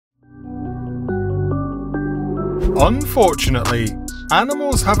Unfortunately,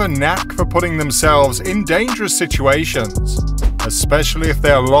 animals have a knack for putting themselves in dangerous situations, especially if they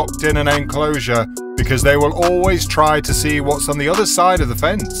are locked in an enclosure, because they will always try to see what's on the other side of the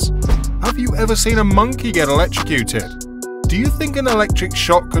fence. Have you ever seen a monkey get electrocuted? Do you think an electric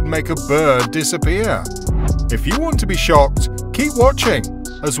shock could make a bird disappear? If you want to be shocked, keep watching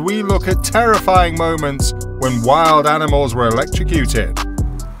as we look at terrifying moments when wild animals were electrocuted.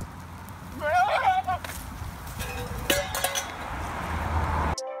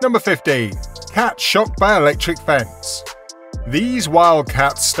 Number 15. Cat shocked by electric fence. These wild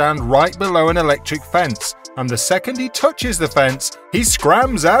cats stand right below an electric fence, and the second he touches the fence, he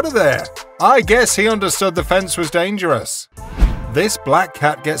scrams out of there. I guess he understood the fence was dangerous. This black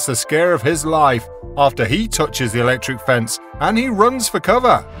cat gets the scare of his life after he touches the electric fence, and he runs for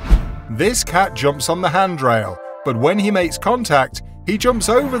cover. This cat jumps on the handrail, but when he makes contact, he jumps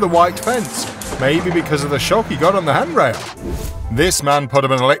over the white fence, maybe because of the shock he got on the handrail. This man put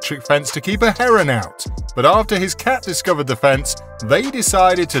up an electric fence to keep a heron out, but after his cat discovered the fence, they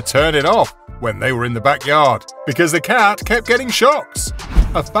decided to turn it off when they were in the backyard, because the cat kept getting shocks.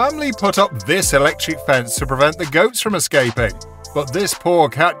 A family put up this electric fence to prevent the goats from escaping, but this poor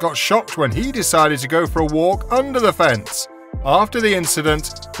cat got shocked when he decided to go for a walk under the fence. After the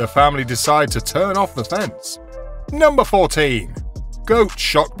incident, the family decided to turn off the fence. Number 14. Goat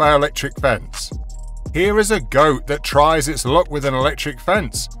shocked by electric fence. Here is a goat that tries its luck with an electric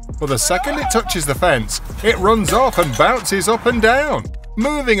fence, but the second it touches the fence, it runs off and bounces up and down,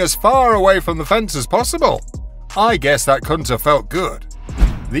 moving as far away from the fence as possible. I guess that couldn't have felt good.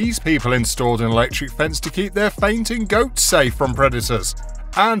 These people installed an electric fence to keep their fainting goats safe from predators,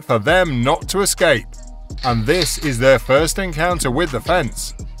 and for them not to escape. And this is their first encounter with the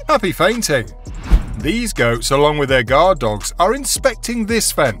fence. Happy fainting! These goats, along with their guard dogs, are inspecting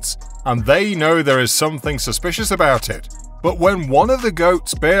this fence, and they know there is something suspicious about it. But when one of the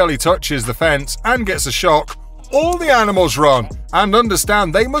goats barely touches the fence and gets a shock, all the animals run and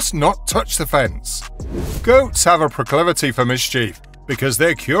understand they must not touch the fence. Goats have a proclivity for mischief because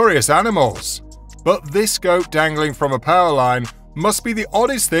they're curious animals. But this goat dangling from a power line must be the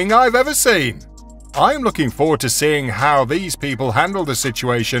oddest thing I've ever seen. I'm looking forward to seeing how these people handle the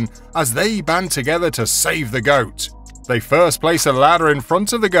situation as they band together to save the goat. They first place a ladder in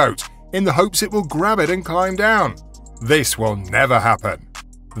front of the goat in the hopes it will grab it and climb down. This will never happen.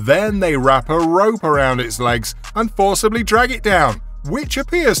 Then they wrap a rope around its legs and forcibly drag it down, which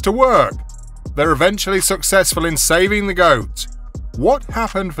appears to work. They're eventually successful in saving the goat. What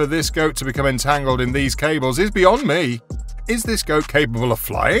happened for this goat to become entangled in these cables is beyond me. Is this goat capable of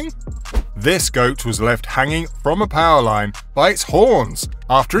flying? This goat was left hanging from a power line by its horns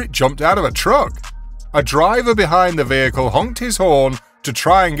after it jumped out of a truck. A driver behind the vehicle honked his horn to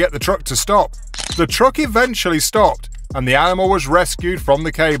try and get the truck to stop. The truck eventually stopped, and the animal was rescued from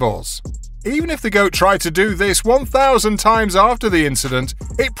the cables. Even if the goat tried to do this 1,000 times after the incident,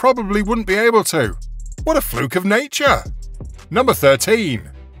 it probably wouldn't be able to. What a fluke of nature! Number 13.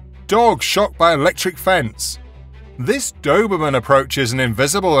 Dog shocked by electric fence. This Doberman approaches an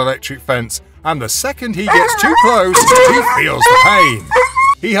invisible electric fence, and the second he gets too close, he feels the pain.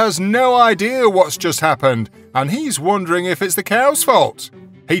 He has no idea what's just happened, and he's wondering if it's the cow's fault.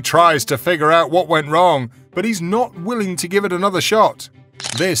 He tries to figure out what went wrong, but he's not willing to give it another shot.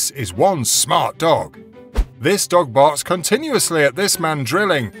 This is one smart dog. This dog barks continuously at this man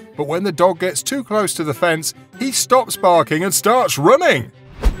drilling, but when the dog gets too close to the fence, he stops barking and starts running.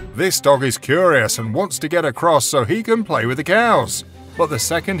 This dog is curious and wants to get across so he can play with the cows. But the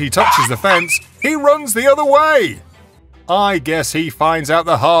second he touches the fence, he runs the other way. I guess he finds out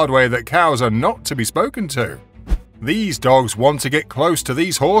the hard way that cows are not to be spoken to. These dogs want to get close to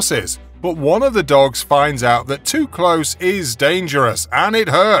these horses, but one of the dogs finds out that too close is dangerous and it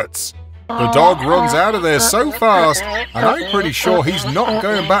hurts. The dog runs out of there so fast, and I'm pretty sure he's not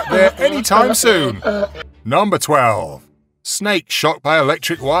going back there anytime soon. Number 12. Snake shocked by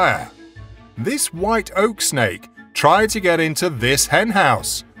electric wire. This white oak snake tried to get into this hen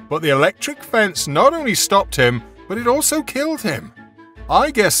house, but the electric fence not only stopped him, but it also killed him.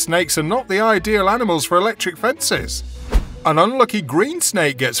 I guess snakes are not the ideal animals for electric fences. An unlucky green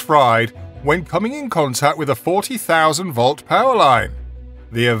snake gets fried when coming in contact with a 40,000-volt power line.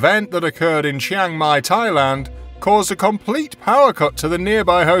 The event that occurred in Chiang Mai, Thailand, caused a complete power cut to the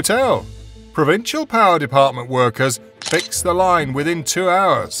nearby hotel. Provincial power department workers fixed the line within 2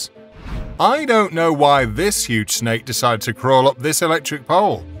 hours. I don't know why this huge snake decided to crawl up this electric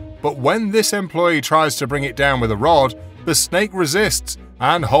pole, but when this employee tries to bring it down with a rod, the snake resists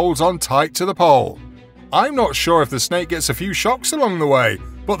and holds on tight to the pole. I'm not sure if the snake gets a few shocks along the way,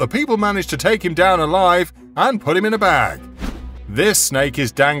 but the people managed to take him down alive and put him in a bag. This snake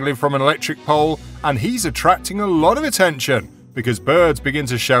is dangling from an electric pole and he's attracting a lot of attention because birds begin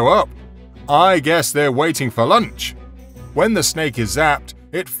to show up. I guess they're waiting for lunch. When the snake is zapped,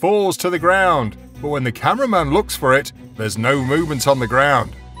 it falls to the ground, but when the cameraman looks for it, there's no movement on the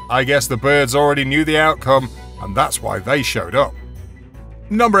ground. I guess the birds already knew the outcome and that's why they showed up.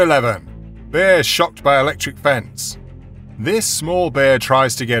 Number 11. Bear shocked by electric fence. This small bear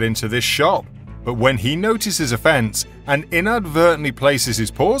tries to get into this shop, but when he notices a fence and inadvertently places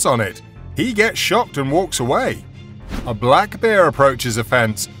his paws on it, he gets shocked and walks away. A black bear approaches a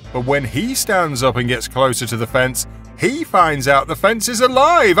fence, but when he stands up and gets closer to the fence, he finds out the fence is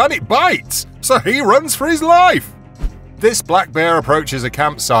alive and it bites, so he runs for his life. This black bear approaches a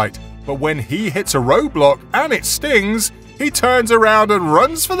campsite, but when he hits a roadblock and it stings, he turns around and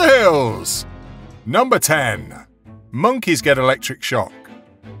runs for the hills. Number 10. Monkeys get electric shock.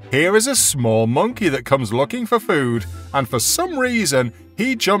 Here is a small monkey that comes looking for food, and for some reason,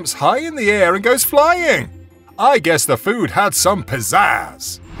 he jumps high in the air and goes flying. I guess the food had some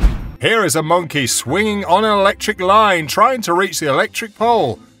pizzazz. Here is a monkey swinging on an electric line trying to reach the electric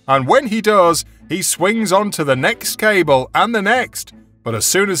pole, and when he does, he swings onto the next cable and the next, but as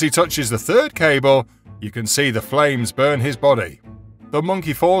soon as he touches the third cable, you can see the flames burn his body. The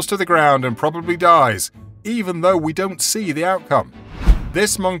monkey falls to the ground and probably dies, even though we don't see the outcome.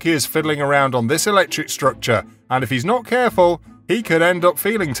 This monkey is fiddling around on this electric structure, and if he's not careful, he could end up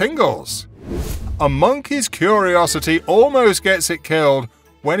feeling tingles. A monkey's curiosity almost gets it killed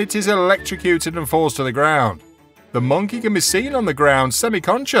when it is electrocuted and falls to the ground. The monkey can be seen on the ground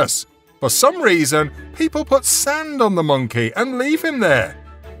semi-conscious. For some reason, people put sand on the monkey and leave him there.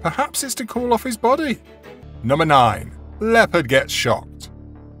 Perhaps it's to cool off his body. Number 9. Leopard gets shocked.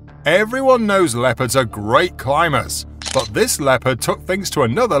 Everyone knows leopards are great climbers, but this leopard took things to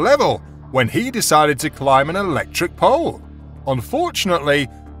another level when he decided to climb an electric pole. Unfortunately,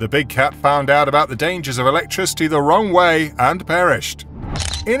 the big cat found out about the dangers of electricity the wrong way and perished.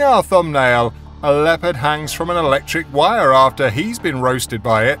 In our thumbnail, a leopard hangs from an electric wire after he's been roasted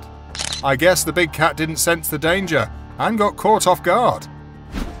by it. I guess the big cat didn't sense the danger and got caught off guard.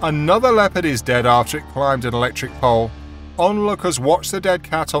 Another leopard is dead after it climbed an electric pole. Onlookers watched the dead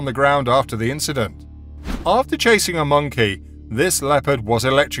cat on the ground after the incident. After chasing a monkey, this leopard was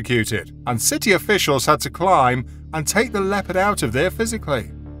electrocuted, and city officials had to climb and take the leopard out of there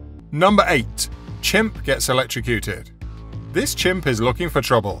physically. Number 8. Chimp gets electrocuted. This chimp is looking for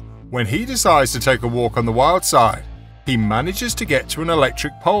trouble when he decides to take a walk on the wild side. He manages to get to an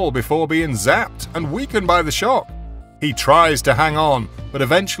electric pole before being zapped and weakened by the shock. He tries to hang on, but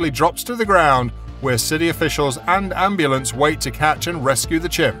eventually drops to the ground, where city officials and ambulance wait to catch and rescue the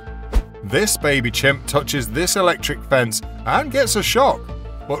chimp. This baby chimp touches this electric fence and gets a shock,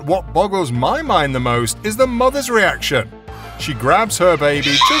 but what boggles my mind the most is the mother's reaction. She grabs her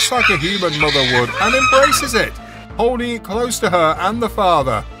baby just like a human mother would and embraces it, holding it close to her and the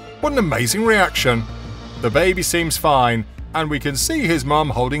father. What an amazing reaction. The baby seems fine, and we can see his mum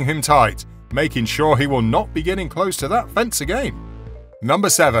holding him tight, making sure he will not be getting close to that fence again. Number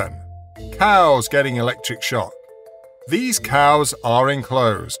 7. Cows getting electric shock. These cows are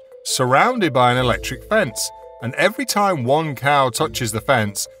enclosed, surrounded by an electric fence, and every time one cow touches the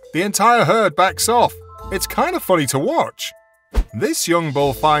fence, the entire herd backs off. It's kind of funny to watch. This young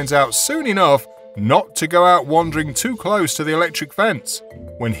bull finds out soon enough not to go out wandering too close to the electric fence,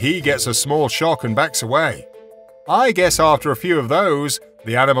 when he gets a small shock and backs away. I guess after a few of those,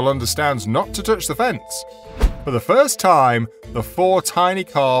 the animal understands not to touch the fence. For the first time, the 4 tiny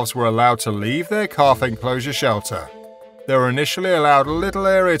calves were allowed to leave their calf enclosure shelter. They were initially allowed a little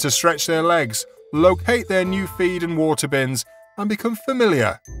area to stretch their legs, locate their new feed and water bins, and become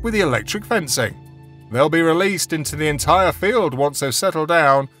familiar with the electric fencing. They'll be released into the entire field once they've settled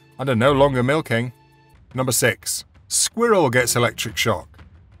down and are no longer milking. Number 6. Squirrel gets electric shock.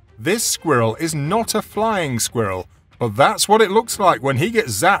 This squirrel is not a flying squirrel, but that's what it looks like when he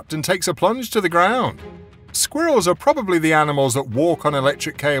gets zapped and takes a plunge to the ground. Squirrels are probably the animals that walk on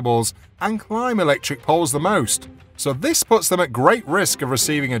electric cables and climb electric poles the most, so this puts them at great risk of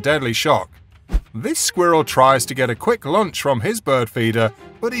receiving a deadly shock. This squirrel tries to get a quick lunch from his bird feeder,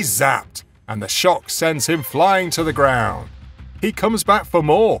 but he's zapped, and the shock sends him flying to the ground. He comes back for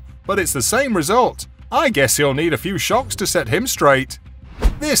more, but it's the same result. I guess he'll need a few shocks to set him straight.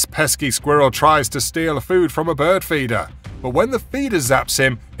 This pesky squirrel tries to steal food from a bird feeder, but when the feeder zaps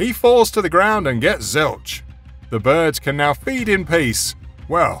him, he falls to the ground and gets zilch. The birds can now feed in peace.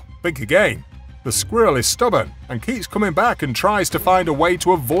 Well, think again. The squirrel is stubborn and keeps coming back and tries to find a way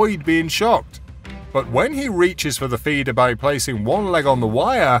to avoid being shocked. But when he reaches for the feeder by placing one leg on the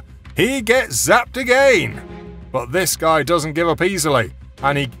wire, he gets zapped again. But this guy doesn't give up easily,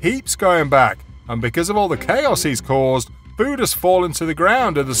 and he keeps going back, and because of all the chaos he's caused, food has fallen to the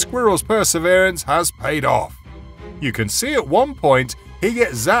ground and the squirrel's perseverance has paid off. You can see at one point he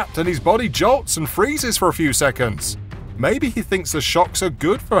gets zapped and his body jolts and freezes for a few seconds. Maybe he thinks the shocks are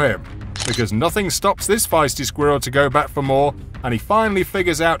good for him, because nothing stops this feisty squirrel to go back for more, and he finally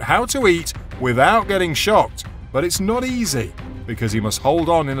figures out how to eat without getting shocked. But it's not easy, because he must hold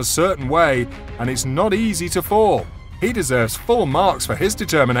on in a certain way, and it's not easy to fall. He deserves full marks for his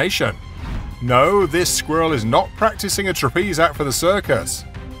determination. No, this squirrel is not practicing a trapeze act for the circus.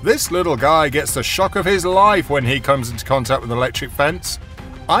 This little guy gets the shock of his life when he comes into contact with an electric fence.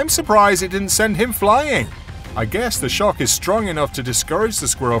 I'm surprised it didn't send him flying. I guess the shock is strong enough to discourage the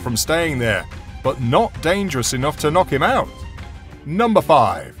squirrel from staying there, but not dangerous enough to knock him out. Number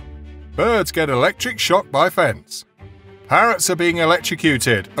 5. Birds get electric shock by fence. Parrots are being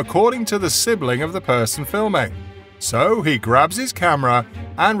electrocuted, according to the sibling of the person filming. So he grabs his camera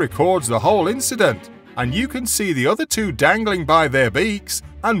and records the whole incident, and you can see the other two dangling by their beaks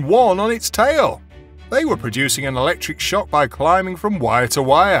and one on its tail. They were producing an electric shock by climbing from wire to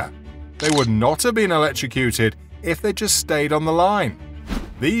wire. They would not have been electrocuted if they just stayed on the line.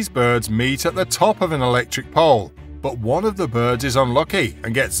 These birds meet at the top of an electric pole, but one of the birds is unlucky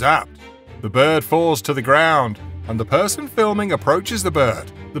and gets zapped. The bird falls to the ground, and the person filming approaches the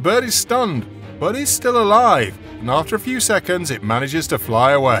bird. The bird is stunned, but is still alive, and after a few seconds it manages to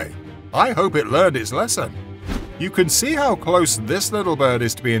fly away. I hope it learned its lesson. You can see how close this little bird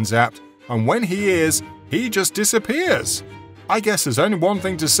is to being zapped, and when he is, he just disappears. I guess there's only one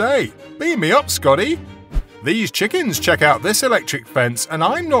thing to say. Beam me up, Scotty. These chickens check out this electric fence, and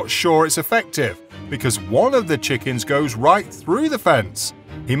I'm not sure it's effective, because one of the chickens goes right through the fence.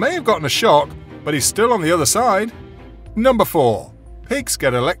 He may have gotten a shock, but he's still on the other side. Number 4. Pigs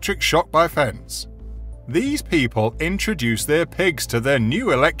get electric shock by fence. These people introduce their pigs to their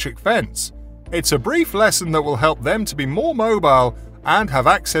new electric fence. It's a brief lesson that will help them to be more mobile and have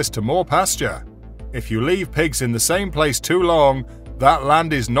access to more pasture. If you leave pigs in the same place too long, that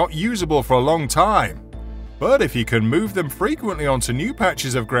land is not usable for a long time. But if you can move them frequently onto new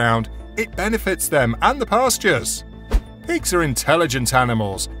patches of ground, it benefits them and the pastures. Pigs are intelligent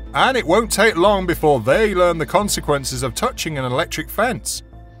animals, and it won't take long before they learn the consequences of touching an electric fence.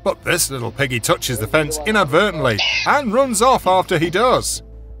 But this little piggy touches the fence inadvertently and runs off after he does.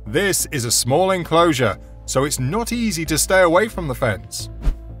 This is a small enclosure, so it's not easy to stay away from the fence.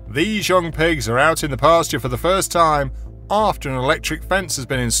 These young pigs are out in the pasture for the first time after an electric fence has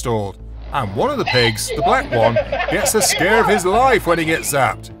been installed, and one of the pigs, the black one, gets the scare of his life when he gets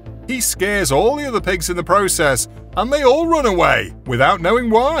zapped. He scares all the other pigs in the process, and they all run away without knowing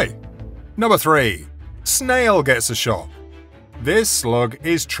why. Number 3. Snail gets a shock. This slug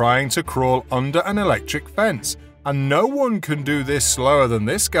is trying to crawl under an electric fence, and no one can do this slower than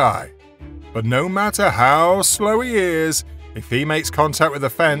this guy. But no matter how slow he is, if he makes contact with the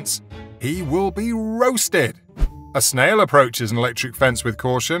fence, he will be roasted. A snail approaches an electric fence with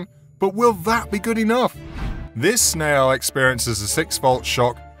caution, but will that be good enough? This snail experiences a 6-volt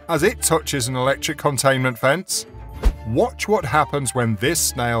shock as it touches an electric containment fence. Watch what happens when this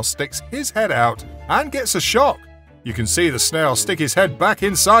snail sticks his head out and gets a shock. You can see the snail stick his head back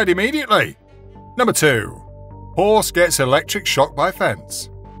inside immediately. Number 2. Horse gets electric shock by fence.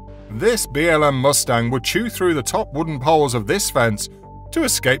 This BLM Mustang would chew through the top wooden poles of this fence to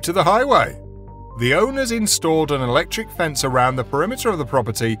escape to the highway. The owners installed an electric fence around the perimeter of the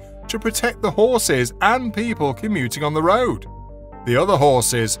property to protect the horses and people commuting on the road. The other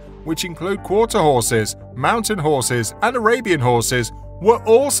horses, which include quarter horses, mountain horses, and Arabian horses, were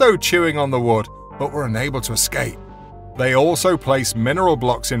also chewing on the wood but were unable to escape. They also placed mineral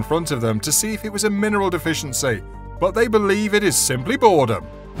blocks in front of them to see if it was a mineral deficiency, but they believe it is simply boredom.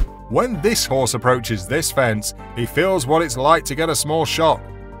 When this horse approaches this fence, he feels what it's like to get a small shock.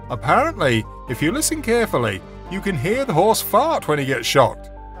 Apparently, if you listen carefully, you can hear the horse fart when he gets shocked.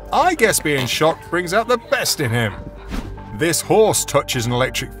 I guess being shocked brings out the best in him. This horse touches an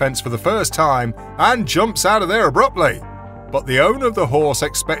electric fence for the first time and jumps out of there abruptly. But the owner of the horse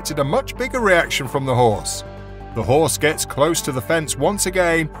expected a much bigger reaction from the horse. The horse gets close to the fence once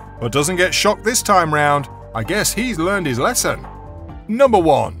again, but doesn't get shocked this time round. I guess he's learned his lesson. Number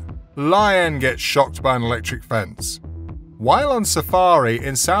 1. Lion gets shocked by an electric fence. While on safari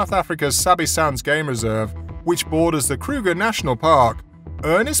in South Africa's Sabi Sands Game Reserve, which borders the Kruger National Park,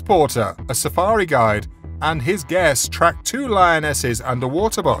 Ernest Porter, a safari guide, and his guests tracked 2 lionesses and a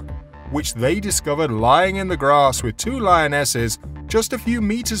waterbuck, which they discovered lying in the grass with 2 lionesses just a few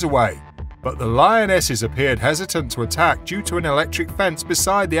meters away. but the lionesses appeared hesitant to attack due to an electric fence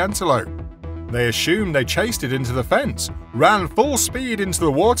beside the antelope. They assumed they chased it into the fence, ran full speed into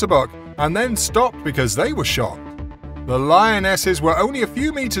the waterbuck, and then stopped because they were shocked. The lionesses were only a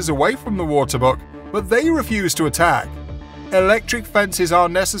few meters away from the waterbuck, but they refused to attack. Electric fences are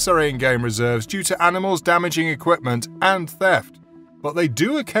necessary in game reserves due to animals damaging equipment and theft, but they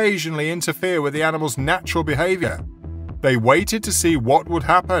do occasionally interfere with the animal's natural behavior. They waited to see what would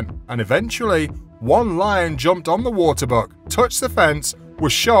happen, and eventually, one lion jumped on the waterbuck, touched the fence,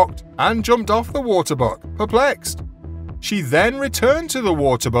 was shocked, and jumped off the waterbuck, perplexed. She then returned to the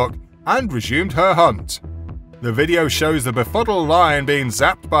waterbuck and resumed her hunt. The video shows the befuddled lion being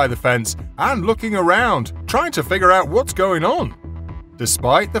zapped by the fence and looking around, trying to figure out what's going on.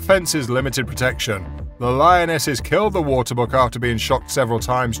 Despite the fence's limited protection, the lionesses killed the waterbuck after being shocked several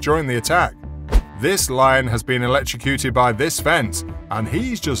times during the attack. This lion has been electrocuted by this fence, and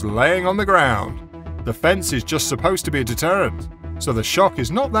he's just laying on the ground. The fence is just supposed to be a deterrent, so the shock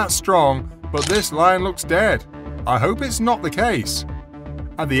is not that strong, but this lion looks dead. I hope it's not the case.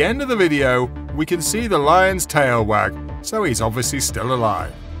 At the end of the video, we can see the lion's tail wag, so he's obviously still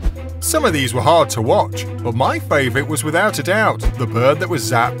alive. Some of these were hard to watch, but my favourite was without a doubt the bird that was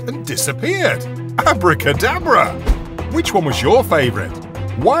zapped and disappeared. Abracadabra! Which one was your favourite?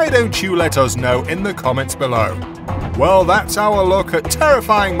 Why don't you let us know in the comments below? Well, that's our look at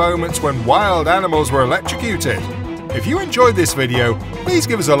terrifying moments when wild animals were electrocuted. If you enjoyed this video, please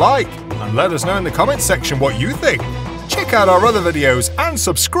give us a like and let us know in the comments section what you think. Check out our other videos and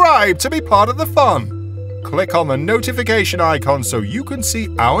subscribe to be part of the fun. Click on the notification icon so you can see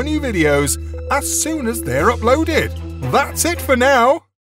our new videos as soon as they're uploaded. That's it for now.